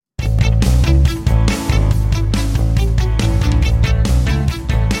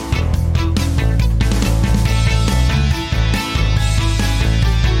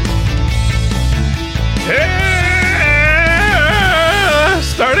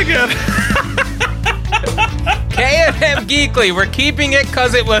again. K&M Geekly. We're keeping it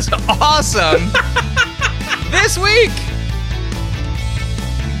because it was awesome. This week.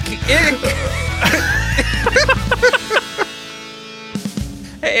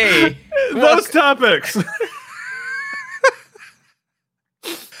 Hey. Those topics.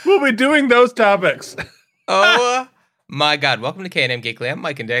 We'll be doing those topics. Oh my God. Welcome to K&M Geekly. I'm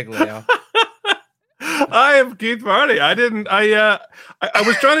Mike and Daglio. I am Keith Varney. I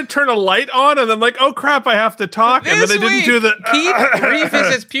was trying to turn a light on and then like, oh crap, I have to talk. This and then I didn't do the Keith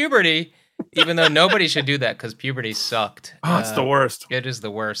revisits puberty, even though nobody should do that because puberty sucked. Oh, it's the worst. It is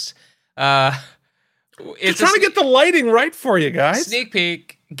the worst. It's trying to get the lighting right for you guys. Sneak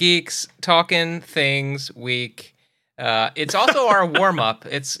peek, geeks, talking things week. It's also our warm-up.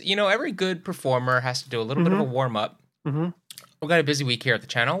 It's, every good performer has to do a little bit of a warm-up. Mm-hmm. We've got a busy week here at the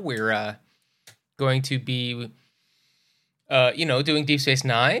channel. We're going to be, doing Deep Space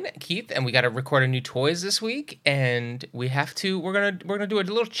Nine, Keith, and we got to record a new toys this week, and we're gonna do a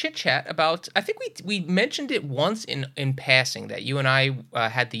little chit chat about. I think we mentioned it once in passing that you and I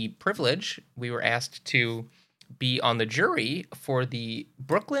had the privilege. We were asked to be on the jury for the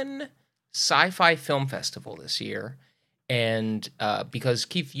Brooklyn Sci-Fi Film Festival this year, and because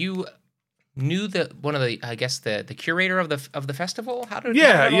Keith, you knew the curator of the festival. How did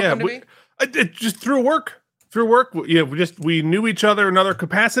it just through work. We knew each other in other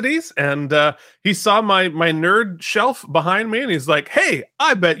capacities, and he saw my nerd shelf behind me, and he's like, "Hey,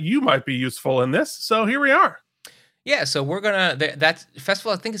 I bet you might be useful in this." So here we are. Yeah, so we're gonna that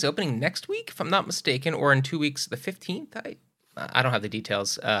festival I think is opening next week, if I'm not mistaken, or in 2 weeks, the 15th. I don't have the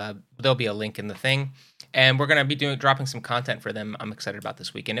details. There'll be a link in the thing, and we're gonna be dropping some content for them. I'm excited about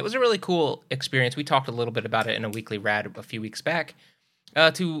this weekend. It was a really cool experience. We talked a little bit about it in a weekly rad a few weeks back.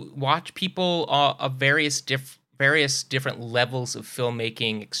 To watch people of various different levels of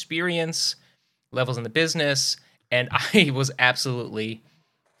filmmaking experience, levels in the business, and I was absolutely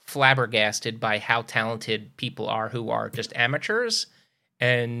flabbergasted by how talented people are who are just amateurs,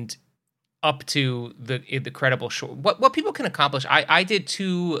 and up to the credible short. What people can accomplish. I did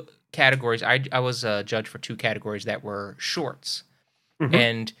 2 categories. I was a judge for 2 categories that were shorts,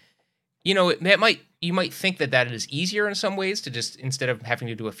 and you might think that is easier in some ways to just, instead of having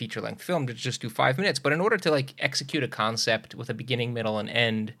to do a feature-length film, to just do 5 minutes. But in order to execute a concept with a beginning, middle, and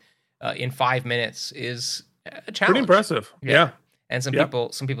end in 5 minutes is a challenge. Pretty impressive. Yeah. And some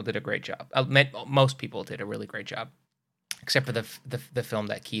people did a great job. Most people did a really great job, except for the film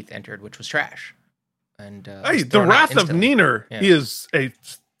that Keith entered, which was trash. And The Wrath of Niner is a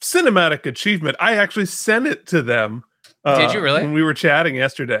cinematic achievement. I actually sent it to them. Did you really? When we were chatting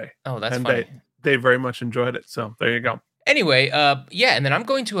yesterday. Oh, that's funny. They very much enjoyed it. So there you go. Anyway, and then I'm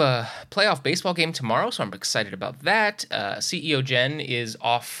going to a playoff baseball game tomorrow, so I'm excited about that. CEO Jen is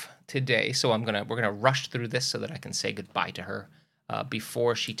off today, so we're gonna rush through this so that I can say goodbye to her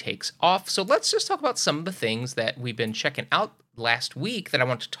before she takes off. So let's just talk about some of the things that we've been checking out last week that I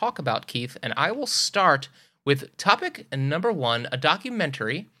want to talk about, Keith. And I will start with topic number 1, a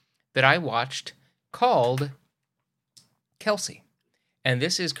documentary that I watched called Kelce. And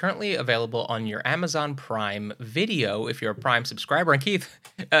this is currently available on your Amazon Prime Video if you're a Prime subscriber. And Keith,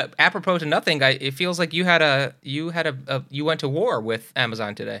 apropos to nothing, it feels like you went to war with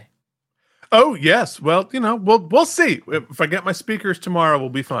Amazon today. Oh yes, well we'll see. If I get my speakers tomorrow, we'll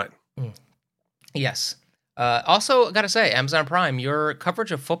be fine. Yes. Also, I gotta say, Amazon Prime, your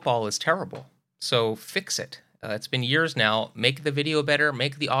coverage of football is terrible. So fix it. It's been years now. Make the video better,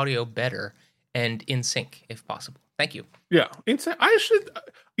 make the audio better, and in sync if possible. Thank you. Yeah, I should.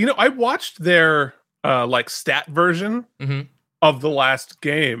 I watched their stat version of the last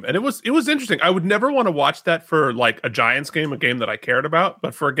game, and it was interesting. I would never want to watch that for a Giants game, a game that I cared about,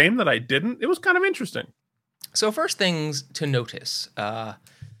 but for a game that I didn't, it was kind of interesting. So first things to notice,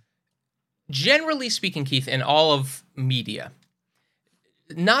 generally speaking, Keith, in all of media,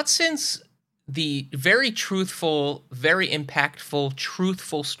 not since the very truthful, very impactful,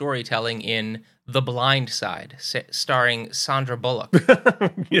 truthful storytelling in The Blind Side, starring Sandra Bullock.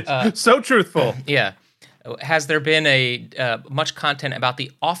 Yes, so truthful. Yeah. Has there been much content about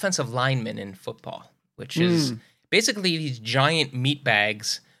the offensive linemen in football, which is basically these giant meat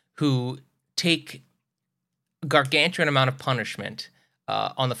bags who take a gargantuan amount of punishment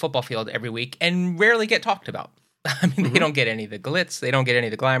on the football field every week and rarely get talked about. I mean, they don't get any of the glitz, they don't get any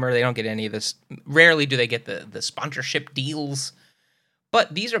of the glamour, they don't get any of this. Rarely do they get the sponsorship deals.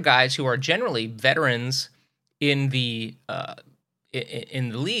 But these are guys who are generally veterans in the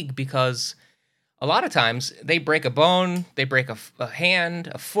league because a lot of times they break a bone, they break a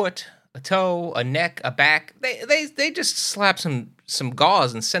hand, a foot, a toe, a neck, a back. They just slap some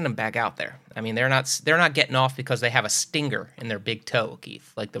gauze and send them back out there. I mean, they're not getting off because they have a stinger in their big toe,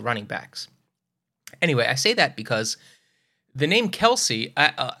 Keith, like the running backs. Anyway, I say that because the name Kelce,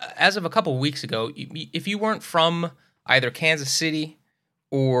 as of a couple of weeks ago, if you weren't from either Kansas City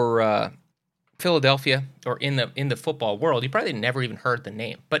or Philadelphia or in the football world, you probably never even heard the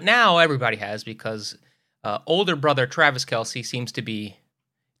name. But now everybody has, because older brother Travis Kelce seems to be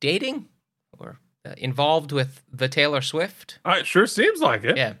dating or involved with the Taylor Swift. It sure seems like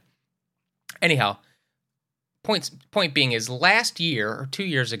it. Yeah. Anyhow, point being is last year or 2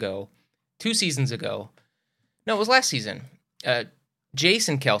 years ago, 2 seasons ago, no, it was last season,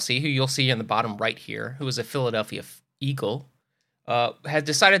 Jason Kelce, who you'll see in the bottom right here, who was a Philadelphia Eagle, had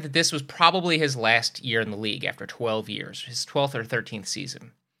decided that this was probably his last year in the league after 12 years, his 12th or 13th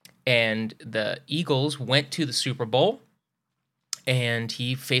season. And the Eagles went to the Super Bowl, and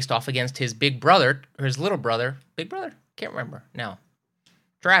he faced off against his big brother, or his little brother, big brother? Can't remember now.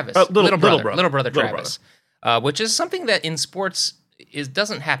 Travis. Little brother Travis. Which is something that in sports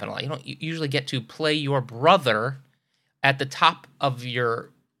doesn't happen a lot. You don't usually get to play your brother at the top of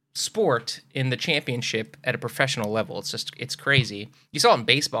your sport in the championship at a professional level. It's crazy. You saw it in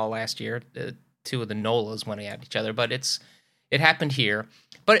baseball last year. Two of the Nolas went at each other, but it happened here.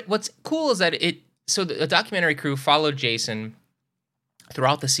 But what's cool is that the documentary crew followed Jason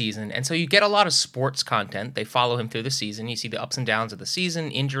throughout the season, and so you get a lot of sports content. They follow him through the season. You see the ups and downs of the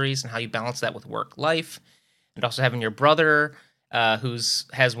season, injuries, and how you balance that with work life, and also having your brother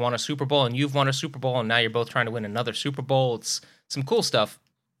has won a Super Bowl, and you've won a Super Bowl, and now you're both trying to win another Super Bowl. It's some cool stuff.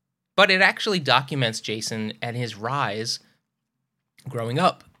 But it actually documents Jason and his rise growing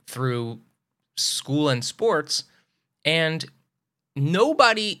up through school and sports, and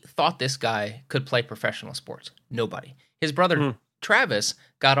nobody thought this guy could play professional sports. Nobody. His brother Travis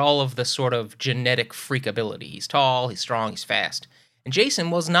got all of the sort of genetic freak ability. He's tall, he's strong, he's fast. And Jason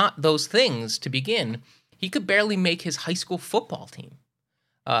was not those things to begin. He could barely make his high school football team,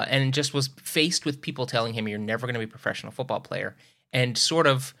 and just was faced with people telling him, you're never going to be a professional football player. And sort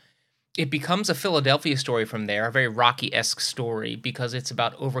of it becomes a Philadelphia story from there, a very Rocky-esque story, because it's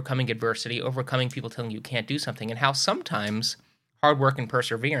about overcoming adversity, overcoming people telling you can't do something, and how sometimes hard work and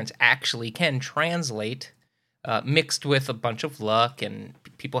perseverance actually can translate, mixed with a bunch of luck and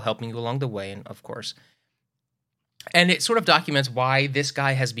people helping you along the way, and of course. And it sort of documents why this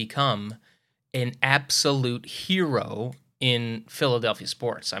guy has become an absolute hero in Philadelphia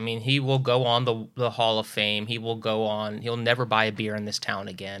sports. I mean, he will go on the Hall of Fame. He'll never buy a beer in this town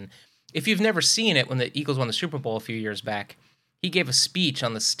again. If you've never seen it, when the Eagles won the Super Bowl a few years back, he gave a speech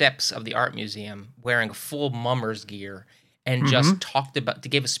on the steps of the art museum wearing a full mummer's gear and just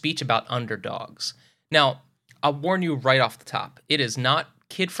gave a speech about underdogs. Now, I'll warn you right off the top, it is not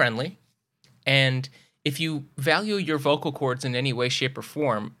kid-friendly, and if you value your vocal cords in any way, shape, or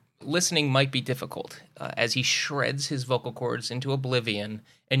form, listening might be difficult as he shreds his vocal cords into oblivion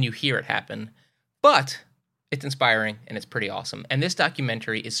and you hear it happen. But it's inspiring and it's pretty awesome. And this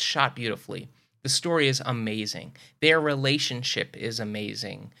documentary is shot beautifully. The story is amazing. Their relationship is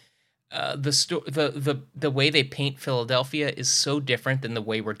amazing. The way they paint Philadelphia is so different than the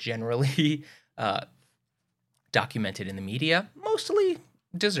way we're generally documented in the media. Mostly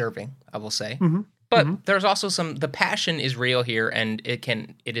deserving, I will say. But there's also the passion is real here, and it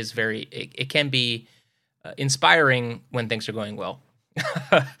can be inspiring when things are going well.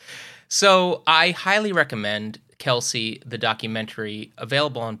 So I highly recommend Kelce, the documentary,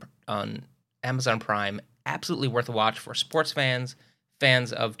 available on Amazon Prime. Absolutely worth a watch for sports fans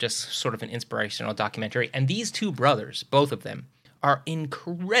of just sort of an inspirational documentary. And these two brothers, both of them, are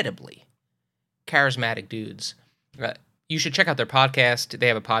incredibly charismatic dudes. You should check out their podcast. They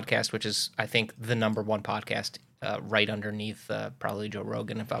have a podcast, which is, I think, the number one podcast right underneath probably Joe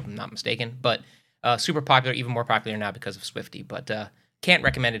Rogan, if I'm not mistaken. But super popular, even more popular now because of Swiftie. But can't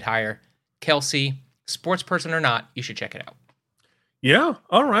recommend it higher. Kelce, sports person or not, you should check it out. Yeah.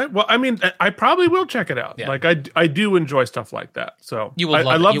 All right. Well, I mean, I probably will check it out. Yeah. Like I do enjoy stuff like that. So you will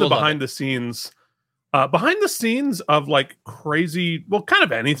I love the behind the scenes of like crazy, well, kind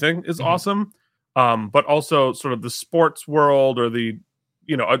of anything is awesome. But also sort of the sports world or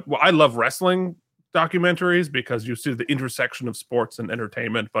I love wrestling documentaries because you see the intersection of sports and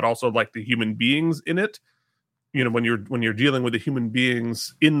entertainment, but also like the human beings in it. You know, when you're dealing with the human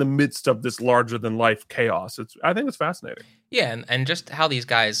beings in the midst of this larger than life chaos, I think it's fascinating. Yeah, and just how these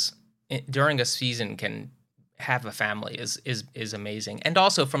guys during a season can have a family is amazing. And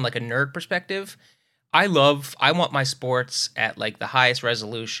also from like a nerd perspective, I want my sports at like the highest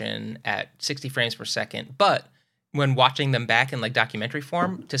resolution at 60 frames per second, but when watching them back in like documentary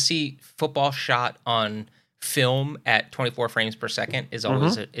form, to see football shot on film at 24 frames per second is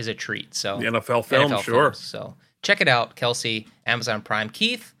always is a treat. So the NFL film, sure. Films, so check it out, Kelce, Amazon Prime.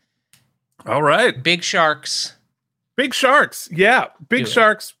 Keith, all right, Big Sharks. Yeah, Big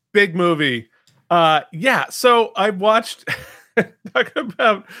Sharks, big movie. Yeah. So I watched. Talk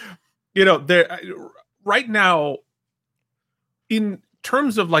about, there right now in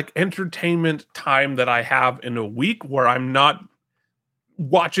terms of like entertainment time that I have in a week where I'm not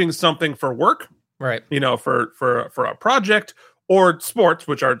watching something for work, right? For a project or sports,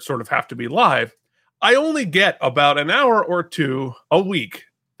 which are sort of have to be live. I only get about an hour or two a week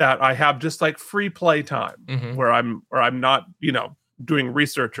that I have just like free play time where I'm not, doing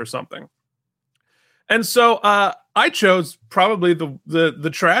research or something. And so I chose probably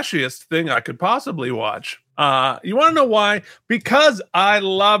the trashiest thing I could possibly watch. You want to know why? Because I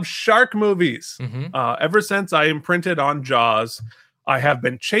love shark movies. Ever since I imprinted on Jaws, I have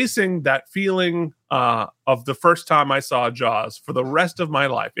been chasing that feeling of the first time I saw Jaws for the rest of my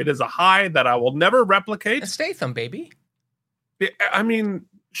life. It is a high that I will never replicate. Statham, baby. I mean,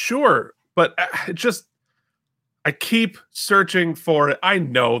 sure, but I keep searching for it. I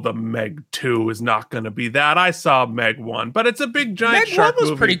know the Meg 2 is not going to be that. I saw Meg 1, but it's a big giant shark movie. Meg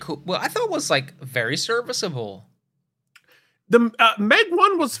 1 was pretty cool. Well, I thought it was like very serviceable. The Meg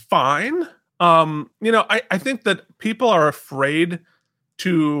 1 was fine. I think that people are afraid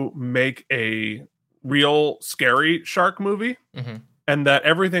to make a real scary shark movie, and that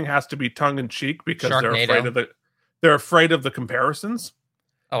everything has to be tongue in cheek because they're afraid of the comparisons.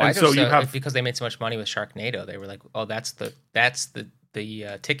 Oh, and I just you have because they made so much money with Sharknado, they were like, "Oh, that's the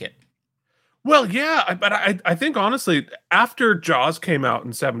ticket." Well, yeah, but I think honestly, after Jaws came out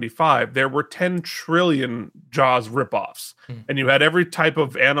in '75, there were 10 trillion Jaws ripoffs, and you had every type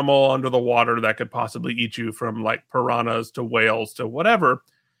of animal under the water that could possibly eat you, from like piranhas to whales to whatever.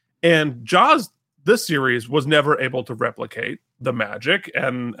 And Jaws, this series, was never able to replicate the magic,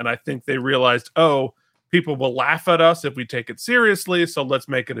 and I think they realized, people will laugh at us if we take it seriously, so let's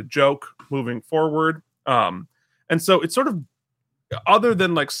make it a joke moving forward. And so it's sort of, other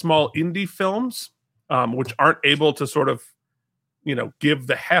than like small indie films, which aren't able to sort of, give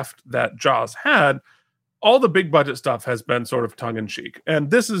the heft that Jaws had, all the big budget stuff has been sort of tongue-in-cheek. And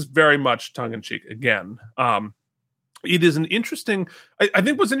this is very much tongue-in-cheek again. It is an interesting... I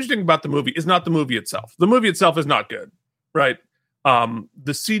think what's interesting about the movie is not the movie itself. The movie itself is not good, right?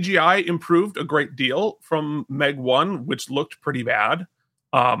 The CGI improved a great deal from Meg 1, which looked pretty bad.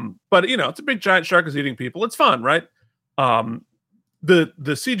 But, it's a big giant shark is eating people. It's fun, right? The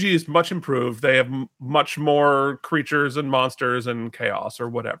CG is much improved. They have much more creatures and monsters and chaos or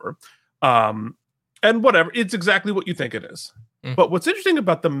whatever. And whatever, it's exactly what you think it is. But what's interesting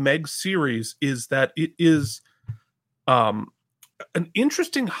about the Meg series is that it is an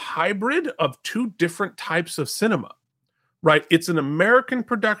interesting hybrid of two different types of cinema. Right, it's an American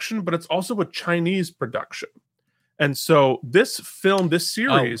production, but it's also a Chinese production. And so this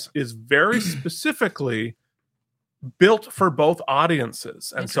series is very specifically built for both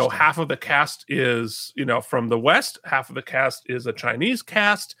audiences. And so half of the cast is, from the West, half of the cast is a Chinese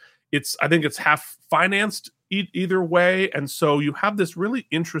cast. I think it's half financed either way. And so you have this really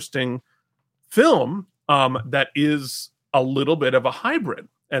interesting film that is a little bit of a hybrid.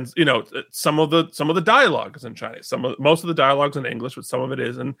 And some of the dialogue is in Chinese. Most of the dialogue's in English, but some of it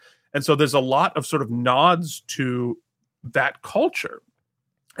is, and so there's a lot of sort of nods to that culture,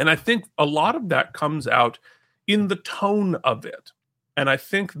 and I think a lot of that comes out in the tone of it. And I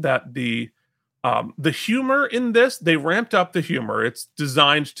think that the humor in this, they ramped up the humor. It's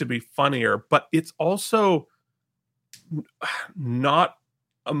designed to be funnier, but it's also not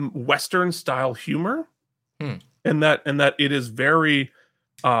Western style humor, and that it is very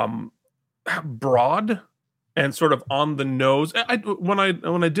broad and sort of on the nose. When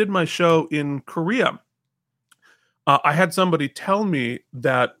I did my show in Korea, I had somebody tell me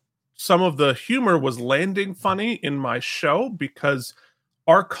that some of the humor was landing funny in my show because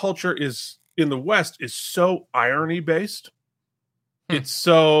our culture is in the West is so irony based. It's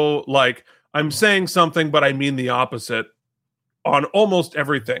so like, I'm saying something, but I mean the opposite on almost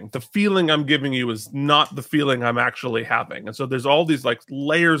everything. The feeling I'm giving you is not the feeling I'm actually having. And so there's all these like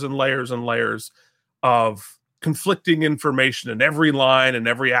layers and layers and layers of conflicting information in every line and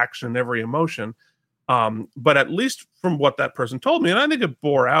every action and every emotion. But at least from what that person told me, and I think it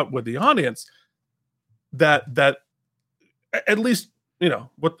bore out with the audience, that at least,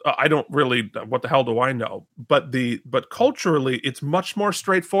 what I don't really, what the hell do I know? But culturally, it's much more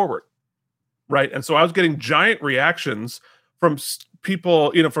straightforward, right? And so I was getting giant reactions from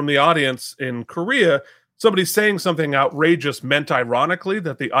people, from the audience in Korea somebody saying something outrageous meant ironically,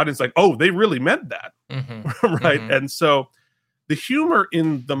 that the audience like, oh, they really meant that. Right. And so the humor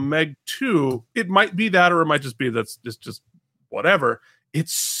in the Meg 2, it might be that, or it might just be that's just whatever.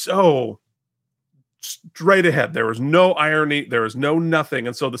 It's so straight ahead. There is no irony. There is no nothing.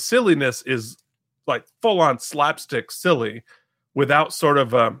 And so the silliness is like full on slapstick silly without sort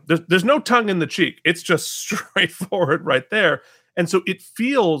of, there's no tongue in the cheek. It's just straightforward right there. And so it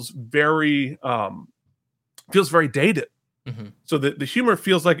feels very dated. So the humor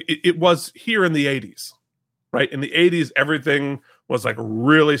feels like it was here in the 80s, right? In the 80s, everything was like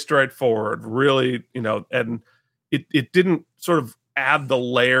really straightforward, really, and it didn't sort of add the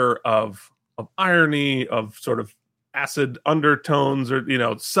layer of irony, of sort of acid undertones or,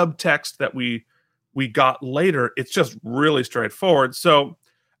 subtext that we got later. It's just really straightforward. So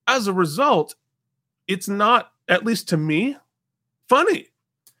as a result, it's not, at least to me, funny.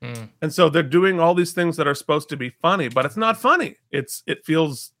 And so they're doing all these things that are supposed to be funny, but it's not funny. It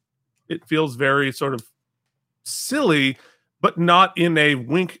feels very sort of silly, but not in a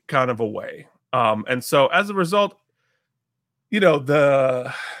wink kind of a way. And so as a result,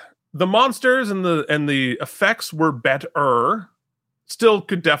 the monsters and the effects were better. Still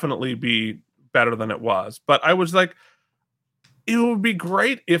could definitely be better than it was. But I was like, it would be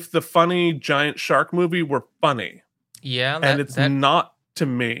great if the funny giant shark movie were funny. Yeah. And it's not to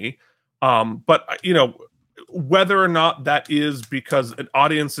me. But, whether or not that is because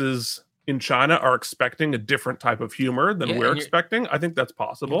audiences in China are expecting a different type of humor than we're expecting, I think that's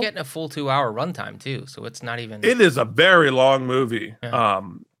possible. You're getting a full 2-hour runtime, too. So it's not even... It is a very long movie. Yeah.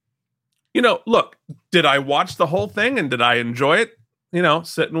 Look, did I watch the whole thing and did I enjoy it?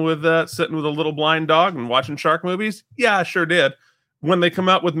 Sitting with a little blind dog and watching shark movies? Yeah, I sure did. When they come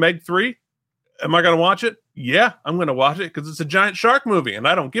out with Meg 3, am I going to watch it? Yeah, I'm going to watch it because it's a giant shark movie and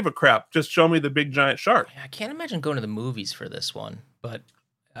I don't give a crap. Just show me the big giant shark. I can't imagine going to the movies for this one, but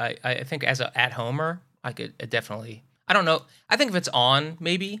I think as an at-homer, I could definitely... I don't know. I think if it's on,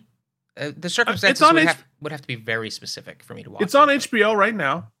 maybe. The circumstances would have to be very specific for me to watch. It's on HBO right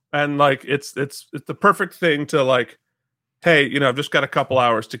now. And like it's the perfect thing to like, hey, I've just got a couple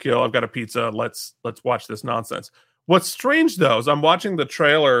hours to kill. I've got a pizza. Let's watch this nonsense. What's strange though is I'm watching the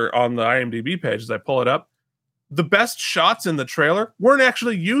trailer on the IMDb page as I pull it up. The best shots in the trailer weren't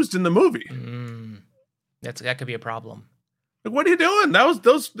actually used in the movie. That could be a problem. Like, what are you doing?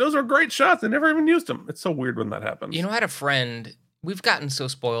 Those are great shots. They never even used them. It's so weird when that happens. I had a friend. We've gotten so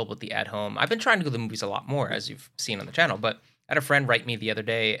spoiled with the at home. I've been trying to go to the movies a lot more, as you've seen on the channel, but I had a friend write me the other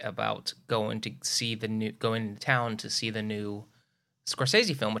day about going into town to see the new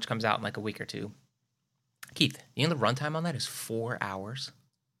Scorsese film, which comes out in like a week or two. Keith, the runtime on that is 4 hours.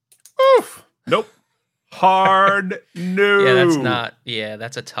 Oof. Nope. Hard no.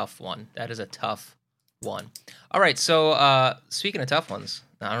 That's a tough one. That is a tough one. All right, so speaking of tough ones,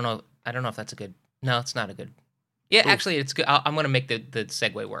 I don't know if that's a good... No, it's not a good... Yeah, actually, it's good. I'm going to make the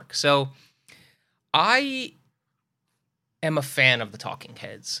segue work. So I am a fan of the Talking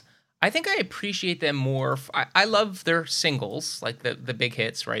Heads. I think I appreciate them more. I love their singles, like the big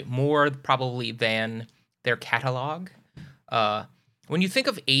hits, right? More probably than their catalog. When you think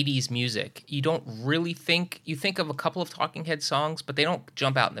of 80s music, you don't really think... You think of a couple of Talking Head songs, but they don't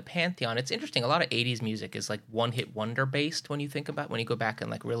jump out in the pantheon. It's interesting. A lot of 80s music is like one-hit wonder based when you go back and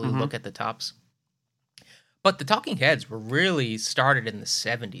like really look at the tops. But the Talking Heads were really started in the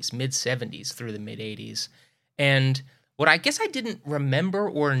 70s, mid-70s through the mid-80s. And what I guess I didn't remember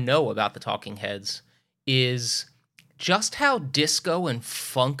or know about the Talking Heads is just how disco and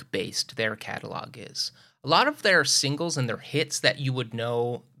funk-based their catalog is. A lot of their singles and their hits that you would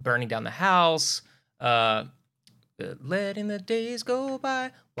know, Burning Down the House, Letting the Days Go By,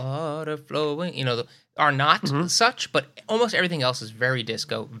 Water Flowing, are not such, but almost everything else is very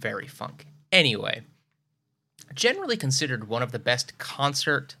disco, very funk. Anyway, generally considered one of the best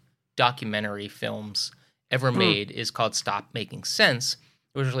concert documentary films ever made is called Stop Making Sense.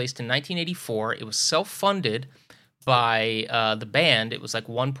 It was released in 1984. It was self-funded by the band. It was like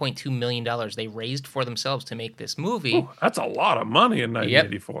 $1.2 million they raised for themselves to make this movie. Ooh, that's a lot of money in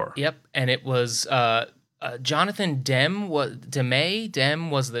 1984. Yep. And it was Jonathan Demme was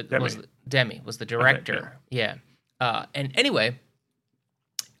the director. Yeah. And anyway,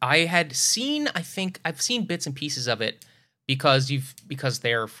 I've seen bits and pieces of it because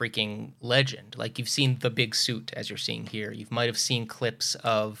they're a freaking legend. Like you've seen The Big Suit, as you're seeing here. You might have seen clips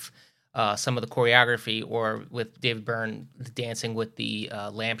of some of the choreography, or with David Byrne dancing with the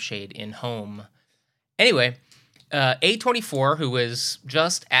lampshade in Home. Anyway, A24, who is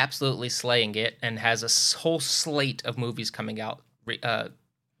just absolutely slaying it and has a whole slate of movies coming out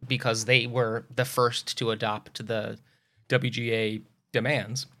because they were the first to adopt the WGA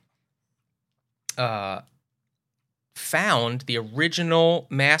demands, found the original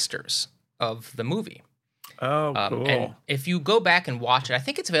masters of the movie. Oh, cool. And if you go back and watch it, I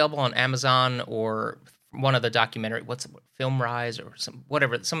think it's available on Amazon or one of the documentary, Film Rise or some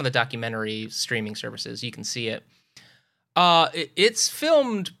of the documentary streaming services. You can see it. It's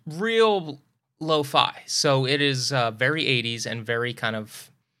filmed real lo-fi, so it is very 80s and very kind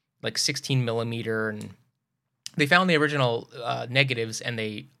of like 16 millimeter. And they found the original negatives, and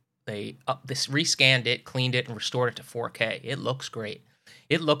they rescanned it, cleaned it, and restored it to 4K. It looks great.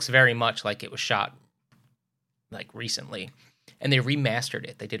 It looks very much like it was shot like recently, and they remastered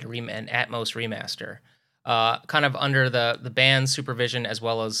it. They did an Atmos remaster, kind of under the band's supervision, as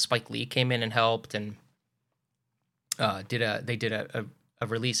well as Spike Lee came in and helped, and they did a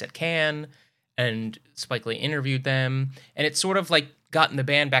release at Cannes, and Spike Lee interviewed them, and it's sort of like gotten the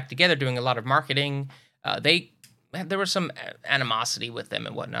band back together, doing a lot of marketing. There was some animosity with them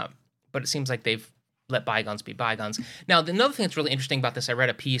and whatnot, but it seems like they've let bygones be bygones. Now, another thing that's really interesting about this, I read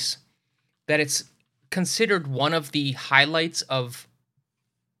a piece that it's considered one of the highlights of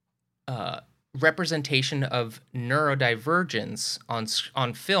representation of neurodivergence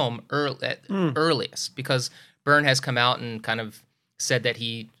on film earliest, because Byrne has come out and kind of said that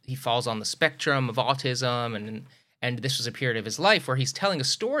he falls on the spectrum of autism, and this was a period of his life where he's telling a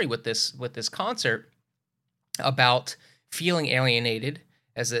story with this concert about feeling alienated,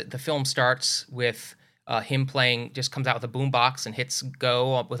 as the film starts with him playing, just comes out with a boombox and hits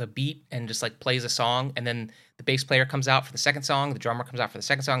go with a beat and just like plays a song, and then the bass player comes out for the second song, the drummer comes out for the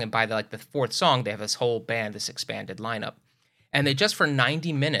second song, and by the fourth song they have this whole band, this expanded lineup, and they just for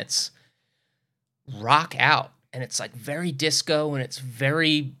 90 minutes rock out, and it's like very disco and it's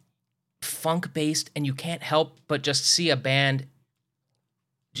very funk based, and you can't help but just see a band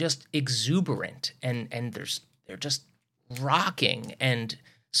just exuberant, and they're just rocking and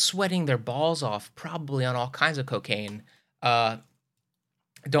sweating their balls off, probably on all kinds of cocaine.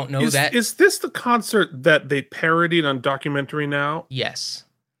 Don't know that. Is this the concert that they parodied on Documentary Now? Yes,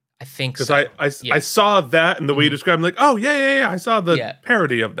 I think so. Because I saw that, and the way you described it, I'm like, oh yeah, I saw the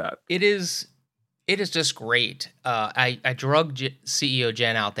parody of that. It is just great. I drugged CEO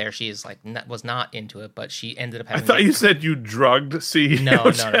Jen out there. She is was not into it, but she ended up having. I thought you said you drugged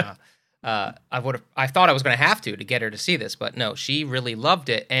CEO Jen. No. I thought I was going to have to get her to see this, but no, she really loved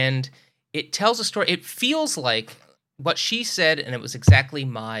it, and it tells a story. It feels like what she said, and it was exactly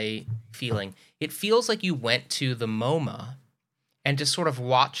my feeling. It feels like you went to the MoMA and just sort of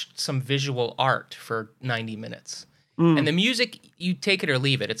watched some visual art for 90 minutes. And the music, you take it or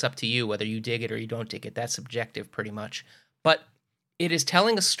leave it. It's up to you whether you dig it or you don't dig it. That's subjective pretty much. But it is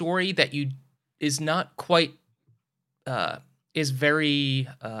telling a story that is not quite... is very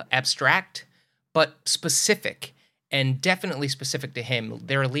abstract, but specific, and definitely specific to him.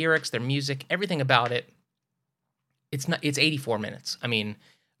 Their lyrics, their music, everything about it. It's 84 minutes. I mean,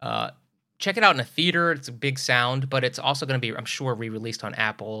 check it out in a theater. It's a big sound, but it's also going to be, I'm sure, re-released on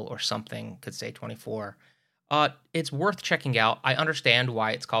Apple or something. Could say 24. It's worth checking out. I understand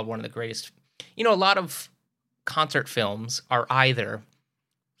why it's called one of the greatest. A lot of concert films are either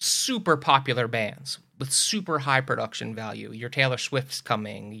super popular bands with super high production value. Your Taylor Swift's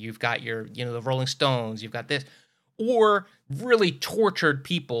coming. You've got your, the Rolling Stones. You've got this. Or really tortured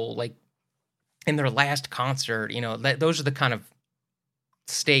people, like in their last concert. Those are the kind of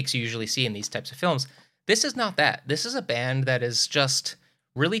stakes you usually see in these types of films. This is not that. This is a band that is just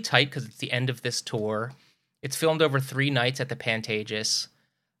really tight because it's the end of this tour. It's filmed over 3 nights at the Pantages.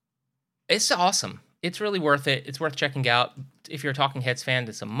 It's awesome. It's really worth it. It's worth checking out. If you're a Talking Heads fan,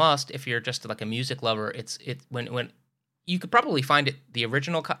 it's a must. If you're just like a music lover, when you could probably find it, the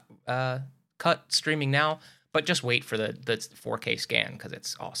original cut streaming now, but just wait for the 4K scan because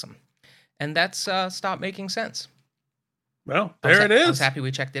it's awesome. And that's Stop Making Sense. Well, there it is. I was happy we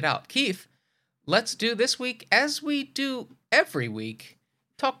checked it out. Keith, let's do this week, as we do every week,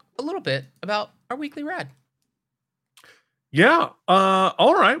 talk a little bit about our weekly rad. Yeah.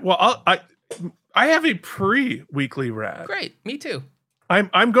 All right. Well, I have a pre-weekly rad. Great. Me too.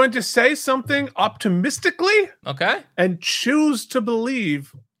 I'm going to say something optimistically. Okay. And choose to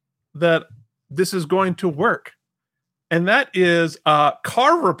believe that this is going to work. And that is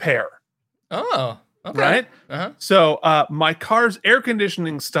car repair. Oh, okay. Right? Uh-huh. So my car's air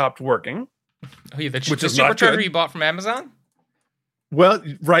conditioning stopped working. Oh, yeah, the supercharger you bought from Amazon? Well,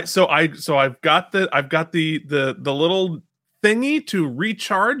 right. So I've got the little thingy to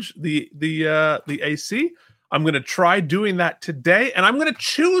recharge the AC. I'm going to try doing that today, and I'm going to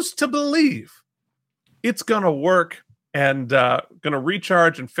choose to believe it's going to work and gonna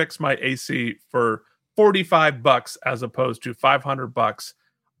recharge and fix my AC for $45 as opposed to $500.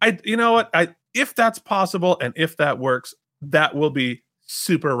 You know what? If that's possible and if that works, that will be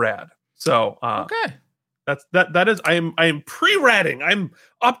super rad. So okay. That is I am pre-ratting. I'm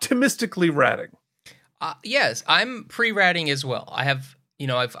optimistically ratting. Yes, I'm pre-ratting as well. I have,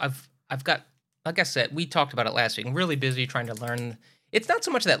 I've got, like I said, we talked about it last week. I'm really busy trying to learn. It's not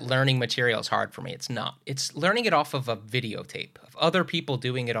so much that learning material is hard for me. It's not. It's learning it off of a videotape, of other people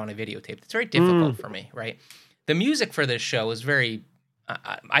doing it on a videotape. It's very difficult for me, right? The music for this show is very,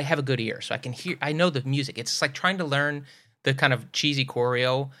 I have a good ear, so I know the music. It's just like trying to learn the kind of cheesy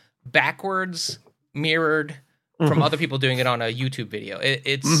choreo backwards, mirrored from other people doing it on a YouTube video.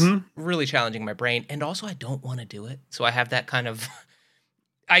 It's really challenging my brain. And also, I don't want to do it. So I have that kind of,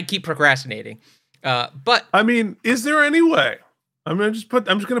 I keep procrastinating. But I mean, is there any way? I'm just going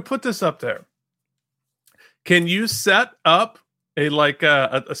to put this up there. Can you set up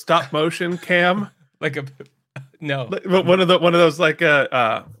a stop motion cam? No. One of those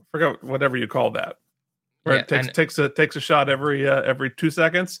forgot whatever you call that. Where it takes a shot every 2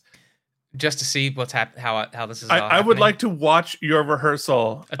 seconds. Just to see what's how this is. I would like to watch your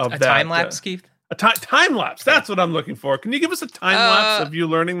rehearsal of that. A time lapse, Keith. A time lapse. That's what I'm looking for. Can you give us a time lapse of you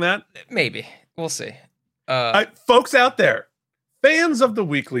learning that? Maybe we'll see. Folks out there, fans of the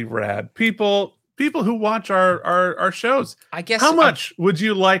Weekly Rad, people who watch our shows. I guess how much would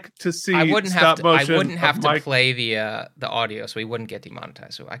you like to see? I wouldn't have to Mike play the audio, so we wouldn't get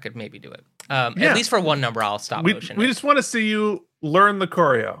demonetized. So I could maybe do it. At least for one number, I'll stop motion. We just want to see you learn the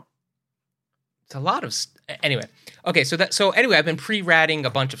choreo. It's a lot of anyway. Okay, so anyway, I've been pre-ratting a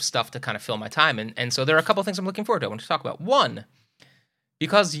bunch of stuff to kind of fill my time, and so there are a couple of things I'm looking forward to. I want to talk about one,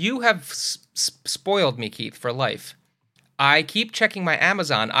 because you have spoiled me, Keith, for life. I keep checking my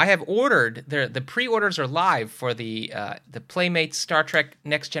Amazon. I have ordered the pre-orders are live for the Playmates Star Trek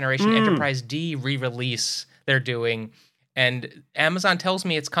Next Generation Enterprise D re-release they're doing, and Amazon tells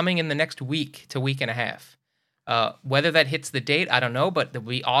me it's coming in the next week to week and a half. Whether that hits the date, I don't know, but it'll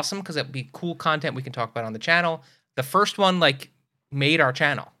be awesome because it'll be cool content we can talk about on the channel. The first one made our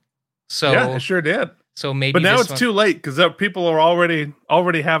channel, so yeah, it sure did. So maybe, but now it's too late because people are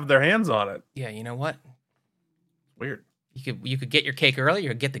already have their hands on it. Yeah, you know what? Weird. You could get your cake early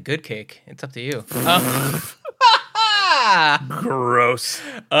or get the good cake. It's up to you. Gross.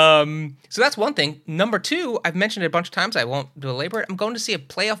 So that's one thing. Number two, I've mentioned it a bunch of times. I won't belabor it. I'm going to see a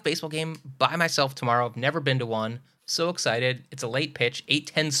playoff baseball game by myself tomorrow. I've never been to one. So excited. It's a late pitch.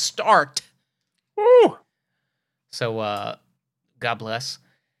 8:10 start. Woo! So, God bless.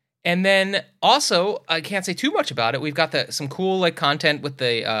 And then also, I can't say too much about it. We've got some cool content with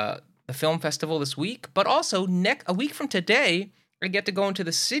the film festival this week. But also, a week from today, I get to go into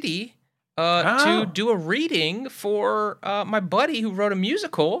the city to do a reading for my buddy who wrote a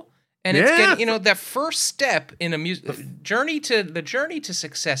musical, and it's getting that first step in a journey to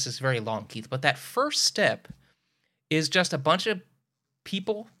success is very long, Keith. But that first step is just a bunch of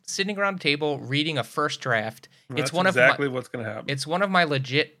people sitting around a table reading a first draft. That's exactly what's going to happen. It's one of my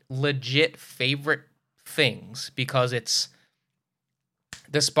legit favorite things because it's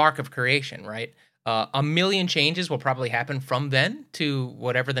the spark of creation, right? A million changes will probably happen from then to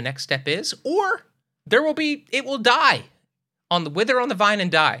whatever the next step is, or it will die wither on the vine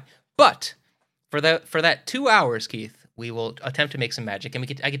and die. But for that 2 hours, Keith, we will attempt to make some magic, and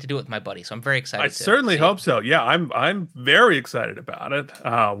I get to do it with my buddy. So I'm very excited. I certainly hope so. Yeah, I'm very excited about it.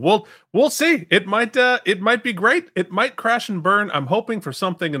 We'll see. It might be great. It might crash and burn. I'm hoping for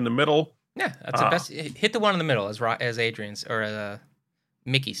something in the middle. Yeah, that's the best. Hit the one in the middle, as Adrian's or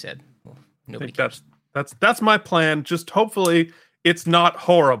Mickey said. I think that's my plan. Just hopefully it's not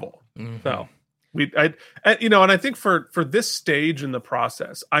horrible. Mm-hmm. So and I think for this stage in the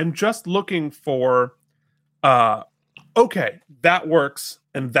process, I'm just looking for, okay, that works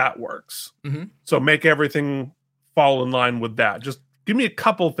and that works. Mm-hmm. So make everything fall in line with that. Just give me a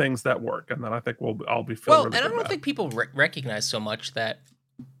couple things that work, and then I think I'll be feeling. Well, and I don't think people recognize so much that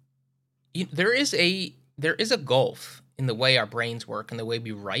there is a gulf in the way our brains work and the way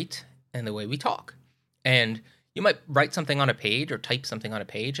we write and the way we talk. And you might write something on a page or type something on a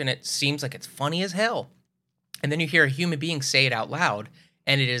page, and it seems like it's funny as hell. And then you hear a human being say it out loud,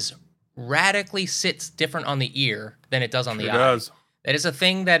 and it is radically sits different on the ear than it does on the eye. Does. That is a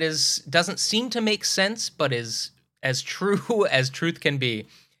thing that doesn't seem to make sense, but is as true as truth can be.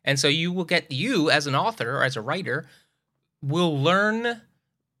 And so you as an author or as a writer will learn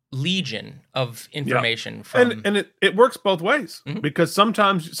legion of information from, and it works both ways, because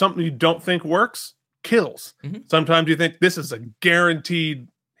sometimes something you don't think works kills. Sometimes you think this is a guaranteed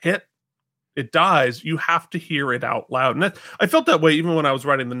hit, it dies, you have to hear it out loud. And I felt that way even when I was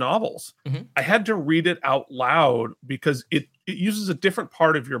writing the novels. I had to read it out loud because it uses a different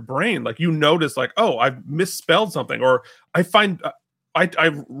part of your brain. Like, you notice, like, oh, I've misspelled something, or I find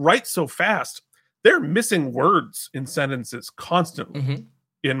I write so fast. They're missing words in sentences constantly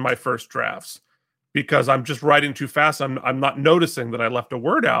in my first drafts because I'm just writing too fast. I'm not noticing that I left a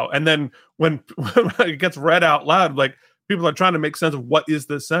word out. And then when it gets read out loud, like, people are trying to make sense of what is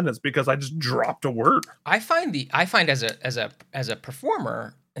this sentence because I just dropped a word. I find as a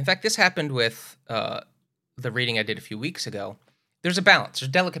performer, in fact, this happened with the reading I did a few weeks ago. There's a balance, there's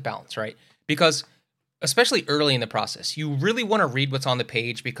a delicate balance, right? Because especially early in the process, you really want to read what's on the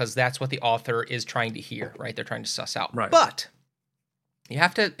page because that's what the author is trying to hear, right? They're trying to suss out. Right. But you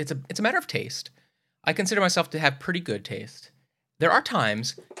have to, it's a matter of taste. I consider myself to have pretty good taste. There are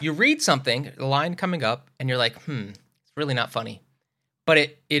times you read something, a line coming up, and you're like, it's really not funny. But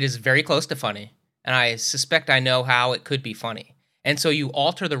it is very close to funny. And I suspect I know how it could be funny. And so you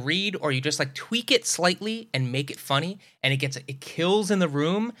alter the read, or you just like tweak it slightly and make it funny, and it kills in the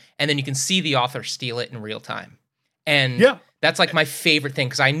room, and then you can see the author steal it in real time. And that's like my favorite thing,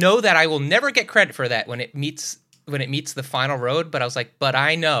 because I know that I will never get credit for that when it meets the final road. But I was like, but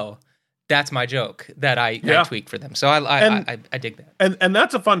I know that's my joke that I tweak for them. So I dig that. And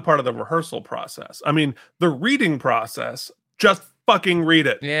that's a fun part of the rehearsal process. I mean, the reading process, just fucking read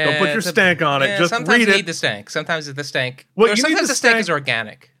it. Yeah, don't put your stank on it. Just sometimes read you it. need the stank. Sometimes the stank. Well, sometimes the stank is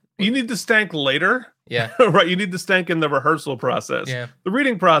organic. You need the stank later. Yeah. Right. You need the stank in the rehearsal process. Yeah. The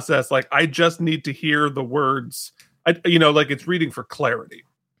reading process, like, I just need to hear the words. Like, it's reading for clarity.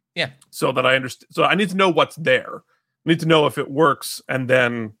 Yeah. So that I understand. So I need to know what's there. I need to know if it works. And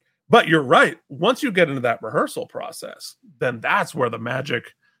then, but you're right. Once you get into that rehearsal process, then that's where the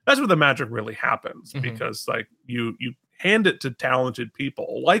magic really happens, because like you hand it to talented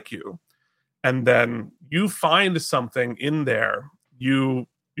people like you, and then you find something in there.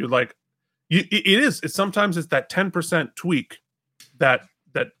 Sometimes it's that 10% tweak that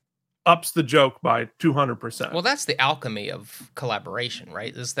ups the joke by 200%. Well, that's the alchemy of collaboration,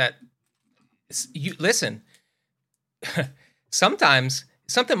 right? Is that you listen. Sometimes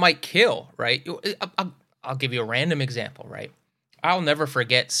something might kill, right? I'll give you a random example, right? I'll never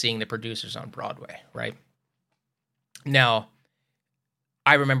forget seeing The Producers on Broadway, right? Now,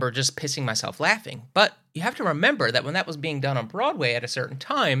 I remember just pissing myself laughing, but you have to remember that when that was being done on Broadway at a certain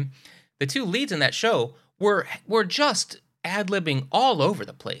time, the two leads in that show were just ad-libbing all over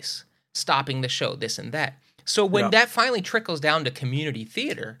the place, stopping the show, this and that. So when that finally trickles down to community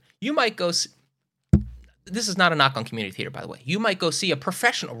theater, you might go... This is not a knock on community theater, by the way. You might go see a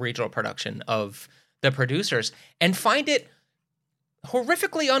professional regional production of The Producers and find it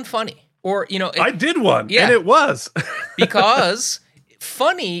horrifically unfunny. Or, I did one, and it was. Because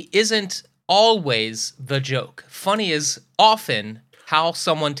funny isn't always the joke. Funny is often how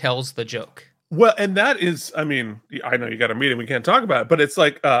someone tells the joke. Well, and that is, I mean, I know you got a meeting, we can't talk about it, but it's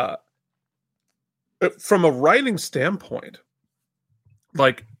like, from a writing standpoint,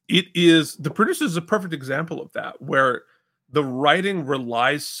 like, The Producers is a perfect example of that, where the writing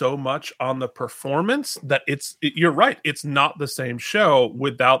relies so much on the performance that you're right. It's not the same show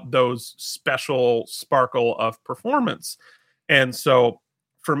without those special sparkle of performance. And so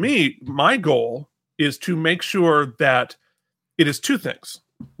for me, my goal is to make sure that it is two things.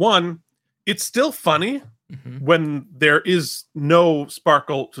 One, it's still funny when there is no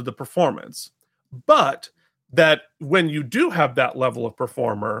sparkle to the performance, but that when you do have that level of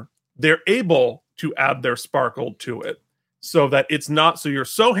performer, they're able to add their sparkle to it. So that it's not, so you're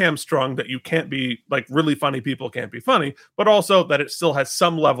so hamstrung that you can't be, like, really funny people can't be funny, but also that it still has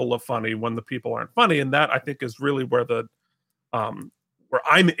some level of funny when the people aren't funny. And that, I think, is really where where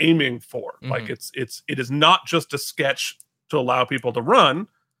I'm aiming for. Like, it is not just a sketch to allow people to run,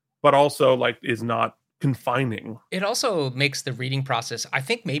 but also, like, is not confining. It also makes the reading process, I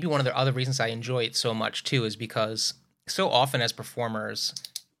think maybe one of the other reasons I enjoy it so much too, is because so often as performers,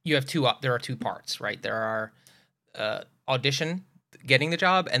 there are two parts, right? There are audition, getting the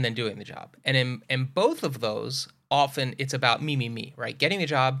job, and then doing the job. And in both of those, often it's about me, right? Getting the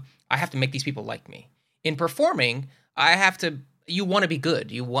job, I have to make these people like me. In performing, you want to be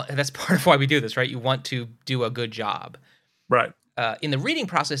good. That's part of why we do this, right? You want to do a good job. Right. In the reading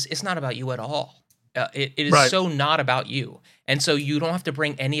process, it's not about you at all. It is so not about you. And so you don't have to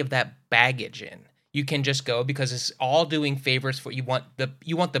bring any of that baggage in. You can just go because it's all doing favors for you. Want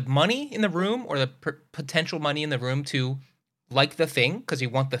the money in the room, or the potential money in the room to like the thing, because you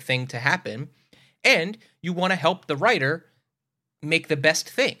want the thing to happen, and you want to help the writer make the best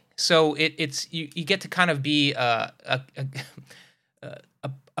thing. So it's you get to kind of be a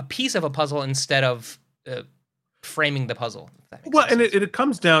piece of a puzzle instead of framing the puzzle. Well, and it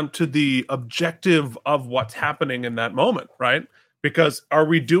comes down to the objective of what's happening in that moment, right? Because are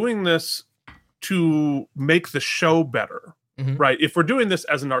we doing this to make the show better, right? If we're doing this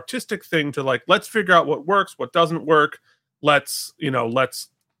as an artistic thing to like, let's figure out what works, what doesn't work. Let's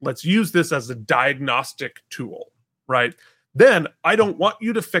use this as a diagnostic tool, right? Then I don't want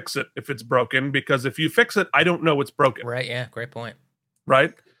you to fix it if it's broken, because if you fix it, I don't know it's broken. Right. Yeah. Great point.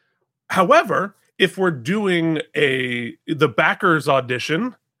 Right. However, if we're doing the backers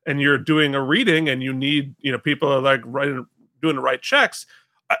audition and you're doing a reading and you need, people are like doing the right checks,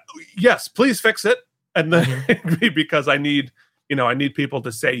 yes, please fix it. And then because I need people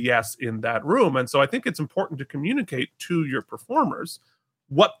to say yes in that room. And so I think it's important to communicate to your performers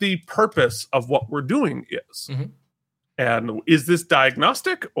what the purpose of what we're doing is. And is this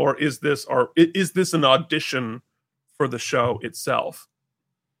diagnostic, or is this an audition for the show itself?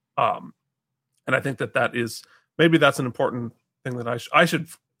 And I think that is, maybe that's an important thing that I should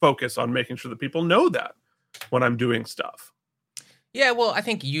focus on, making sure that people know that when I'm doing stuff. Yeah, well, I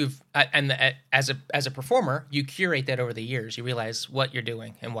think as a performer, you curate that over the years. You realize what you're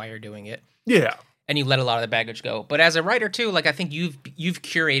doing and why you're doing it. Yeah. And you let a lot of the baggage go. But as a writer too, like I think you've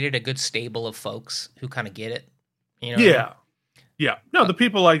curated a good stable of folks who kind of get it. You know? Yeah. Yeah. No, the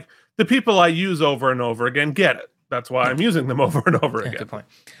people I use over and over again get it. That's why I'm using them over and over again. Good point.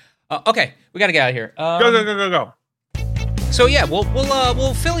 Okay, we got to get out of here. Go. So yeah,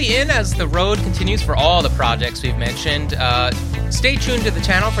 we'll fill you in as the road continues for all the projects we've mentioned. Stay tuned to the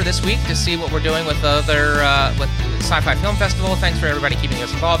channel for this week to see what we're doing with with Sci-Fi Film Festival. Thanks for everybody keeping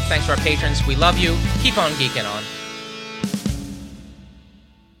us involved. Thanks to our patrons. We love you. Keep on geeking on.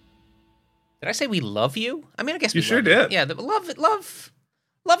 Did I say we love you? I mean, I guess you sure did. Yeah, love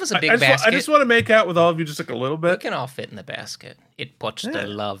is a big basket. I just want to make out with all of you just like a little bit. We can all fit in the basket. It puts the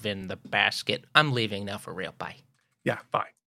love in the basket. I'm leaving now for real. Bye. Yeah, bye.